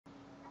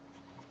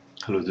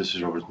Hello, this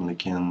is Robert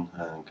Malikian,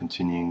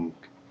 continuing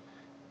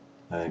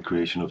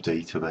creation of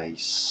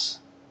database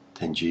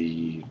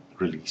 10G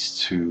release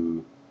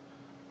 2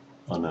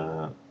 on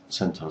a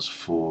CentOS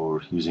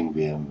 4 using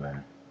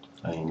VMware.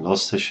 In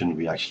last session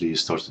we actually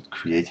started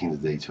creating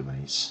the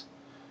database,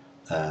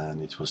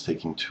 and it was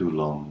taking too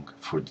long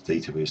for the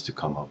database to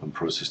come up and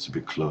process to be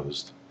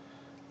closed.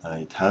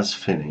 It has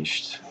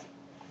finished,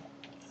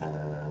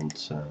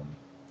 and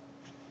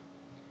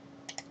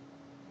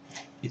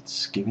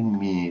it's giving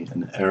me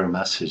an error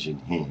message in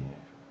here,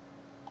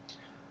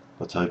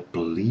 but I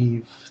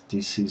believe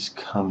this is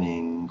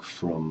coming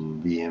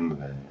from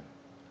VMware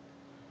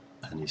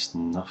and it's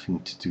nothing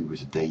to do with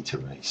the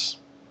database.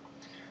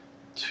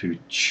 To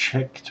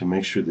check to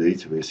make sure the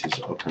database is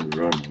up and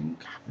running,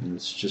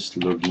 let's just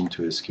log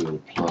into SQL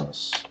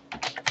Plus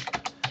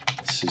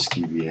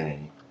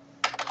sysdba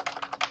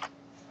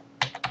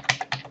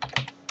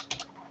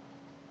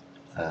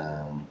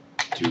and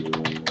do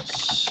a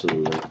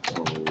select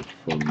all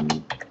from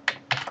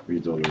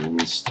 $3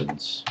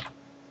 instance.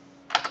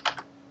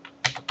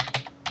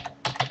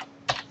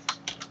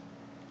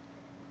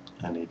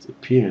 And it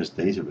appears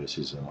database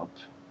is up,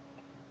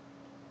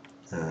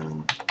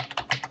 and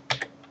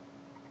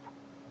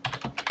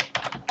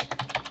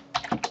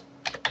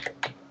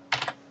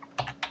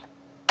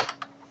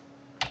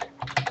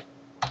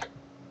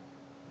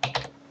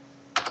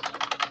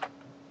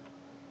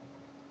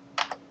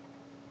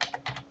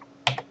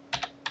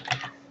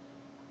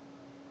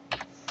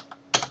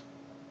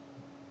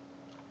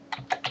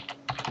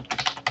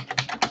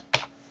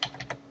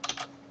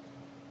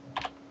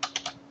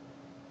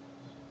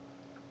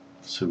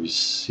so we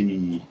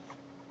see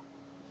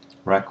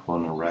RAC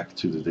 1 and RAC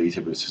 2, the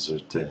databases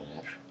are there.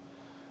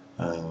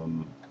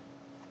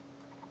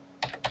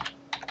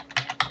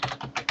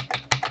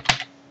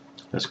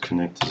 Let's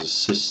connect as a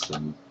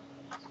system.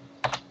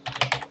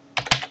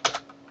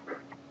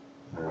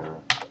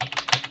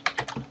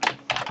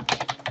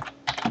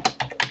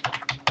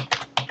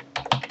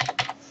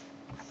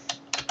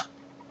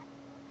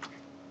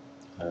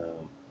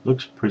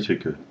 Looks pretty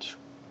good.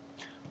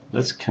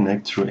 Let's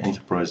connect through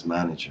Enterprise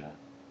Manager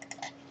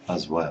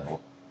as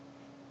well.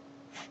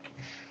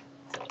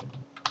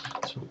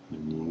 Let's open a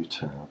new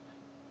tab.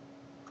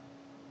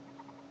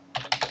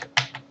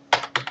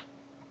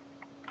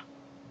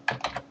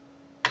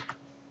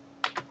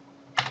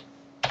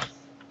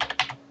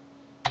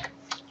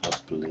 I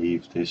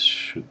believe this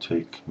should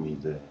take me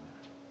there.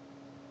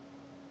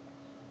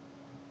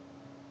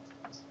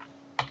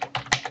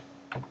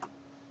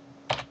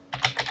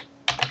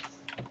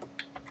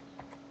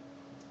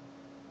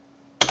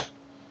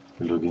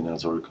 We log in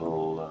as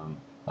Oracle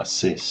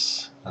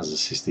Assist as a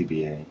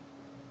sysdba.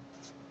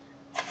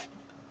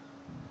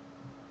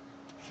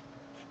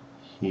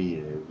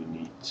 Here we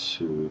need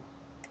to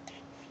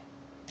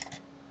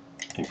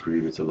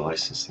agree with the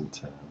licensing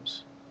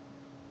terms,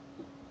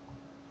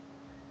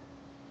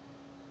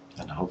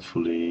 and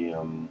hopefully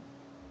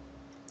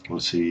we'll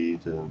see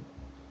the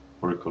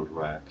Oracle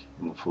RAC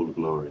in full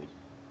glory.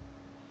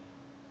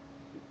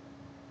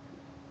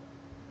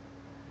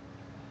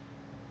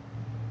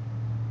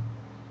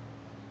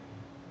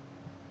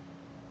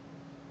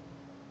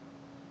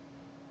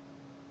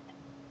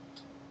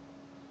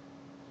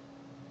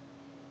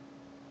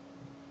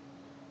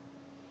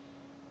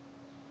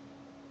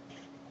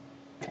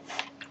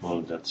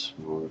 Well, that's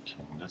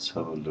working. Let's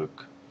have a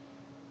look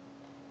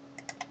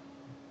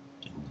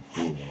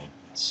in here.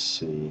 Let's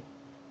see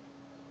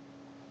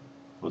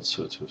what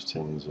sort of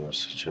things are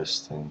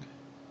suggesting.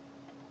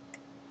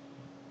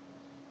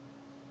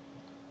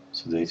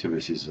 So the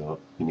database is up.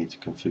 We need to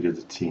configure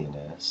the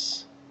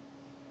TNS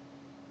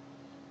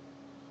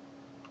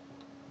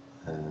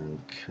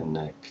and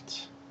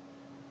connect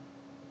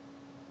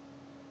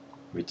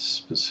with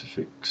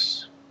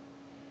specifics.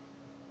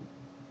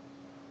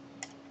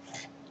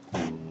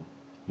 And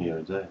we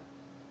are there.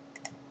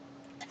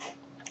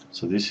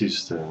 So this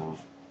is the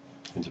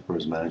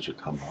Enterprise Manager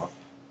come up.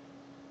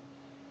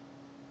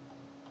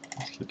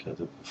 Let's look at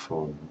the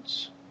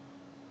performance.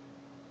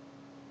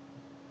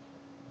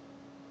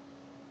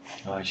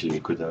 Actually,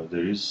 we could have,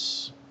 there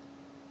is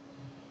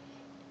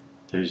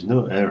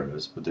no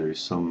errors, but there is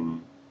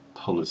some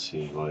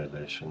policy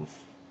violation.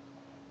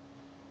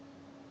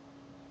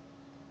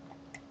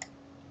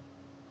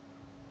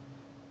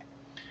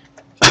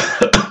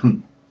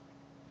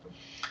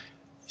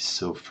 It's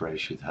so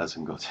fresh, it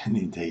hasn't got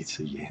any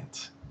data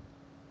yet.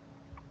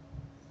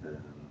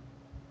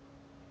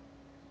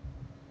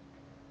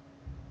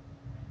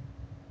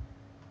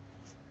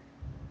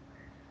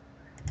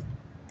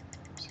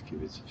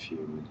 Give it a few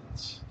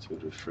minutes to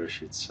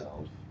refresh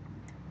itself.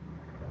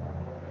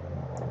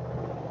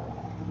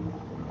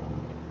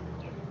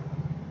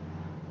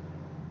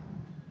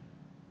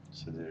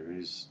 So there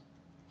is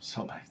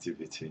some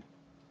activity.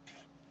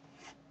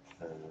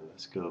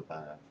 Let's go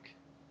back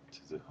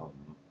to the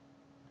home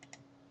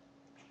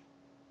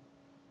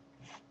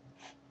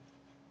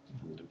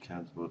and look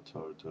at what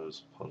are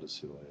those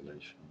policy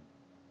violations.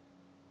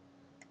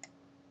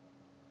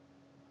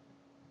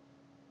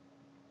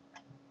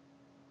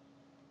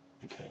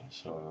 Okay,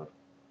 so our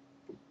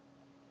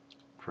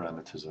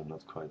parameters are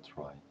not quite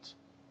right,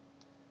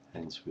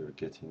 hence we are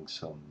getting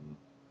some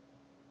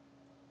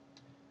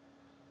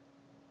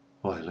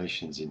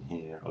violations in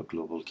here. Our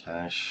global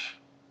cache,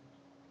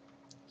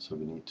 so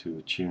we need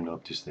to tune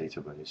up this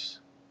database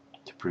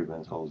to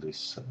prevent all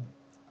these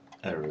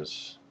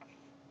errors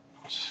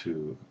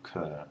to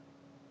occur.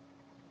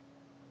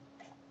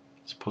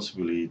 It's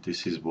possibly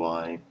this is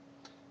why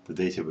the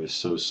data was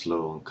so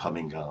slow on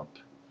coming up,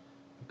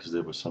 because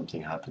there was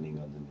something happening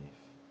underneath.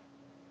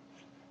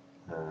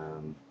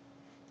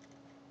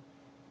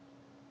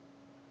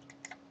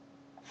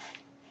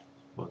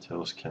 What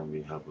else can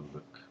we have a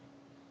look?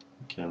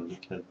 We can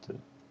look at the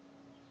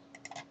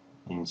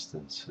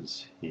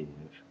instances here.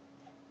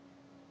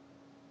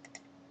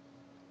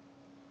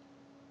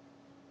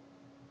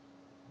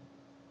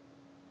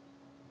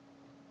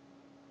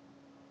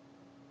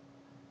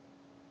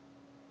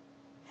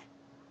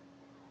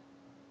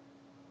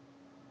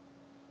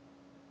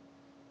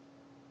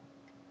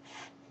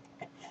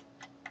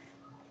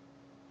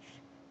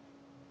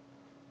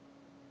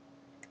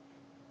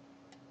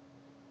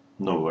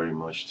 Not very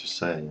much to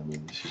say. I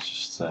mean, this is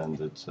just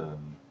standard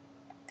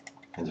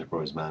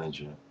enterprise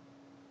manager.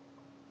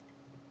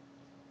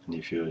 And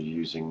if you're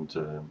using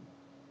the,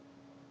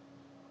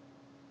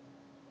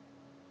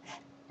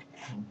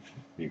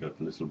 we got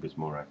a little bit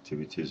more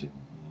activities in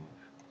here.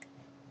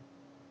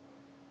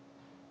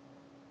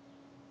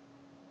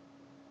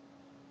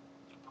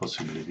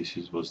 Possibly this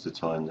was the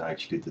time that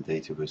actually the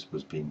database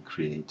was being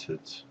created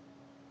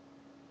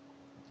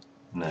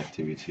and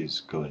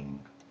activities going.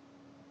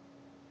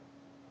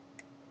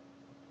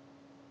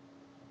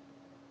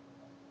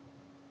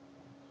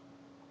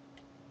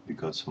 We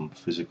got some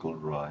physical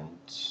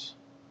writes,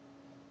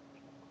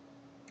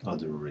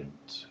 other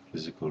rates,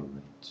 physical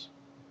rates.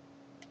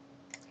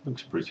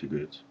 Looks pretty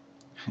good.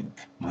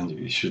 Mind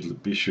you, it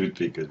should be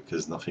good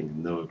because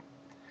nothing,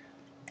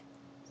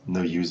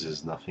 no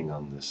users, nothing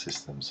on the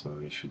system, so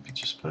it should be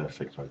just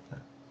perfect right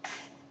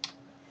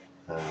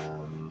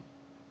now.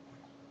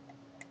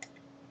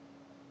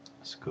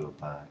 Let's go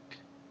back.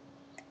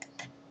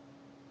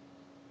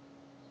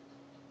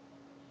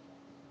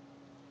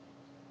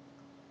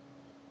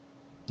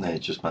 Now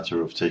it's just a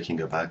matter of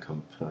taking a backup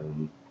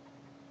and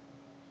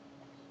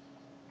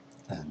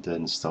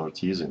then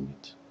start using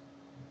it.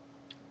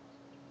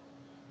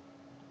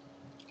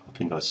 I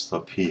think I'll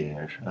stop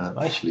here.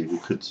 Actually, we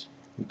could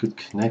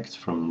connect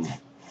from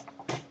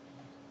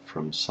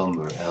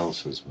somewhere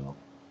else as well.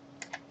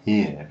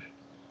 Here,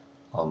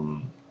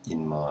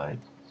 in my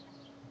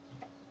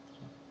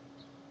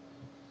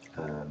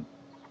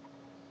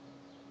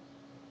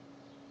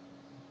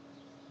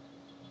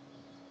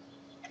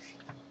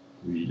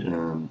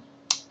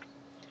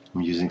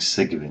I'm using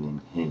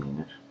Segwin in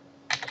here.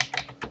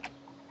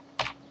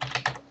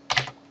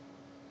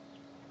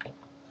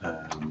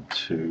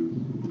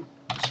 To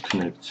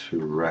connect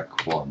to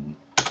RAC 1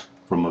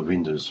 from a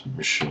Windows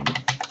machine.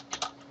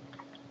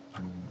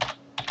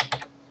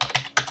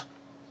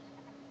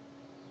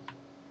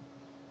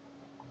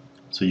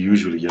 So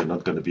usually you're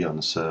not going to be on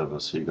the server,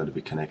 so you're going to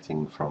be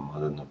connecting from, I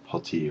don't know,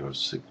 Putty or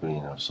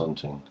Segwin or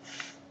something.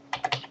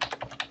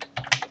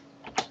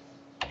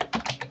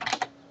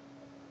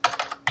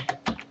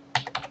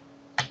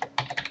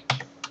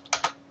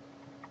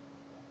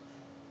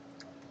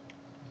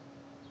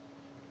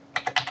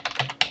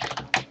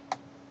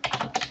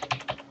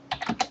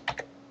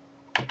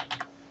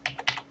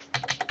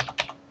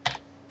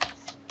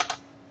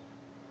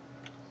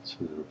 So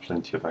there are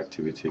plenty of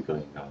activity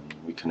going on.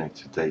 We connect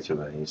to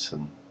database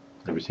and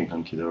everything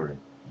hunky-dory.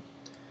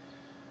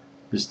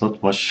 There's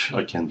not much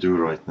I can do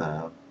right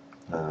now.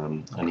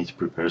 I need to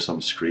prepare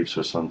some scripts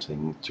or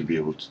something to be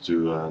able to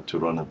do to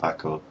run a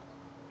backup.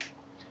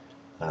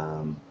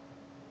 But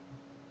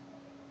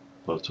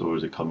over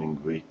the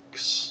coming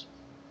weeks,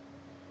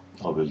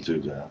 I will do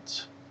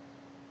that.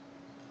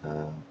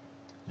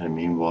 And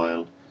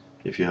meanwhile,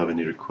 if you have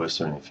any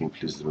requests or anything,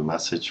 please leave a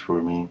message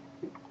for me.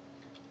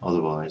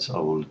 Otherwise, I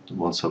will,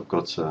 once I've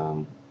got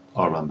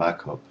RMAN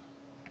backup,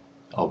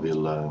 I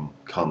will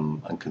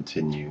come and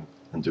continue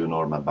and do an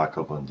RMAN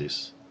backup on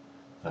this.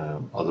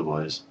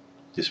 Otherwise,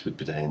 this would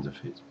be the end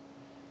of it.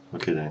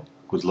 Okay then,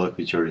 good luck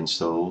with your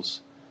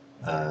installs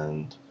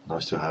and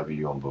nice to have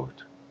you on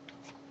board.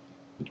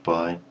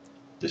 Goodbye.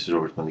 This is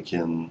Robert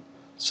Malikian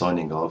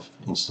signing off,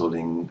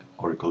 installing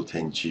Oracle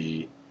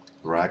 10G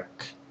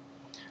RAC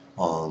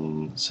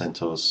on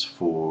CentOS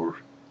 4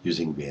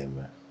 using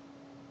VMware.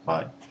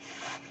 Bye.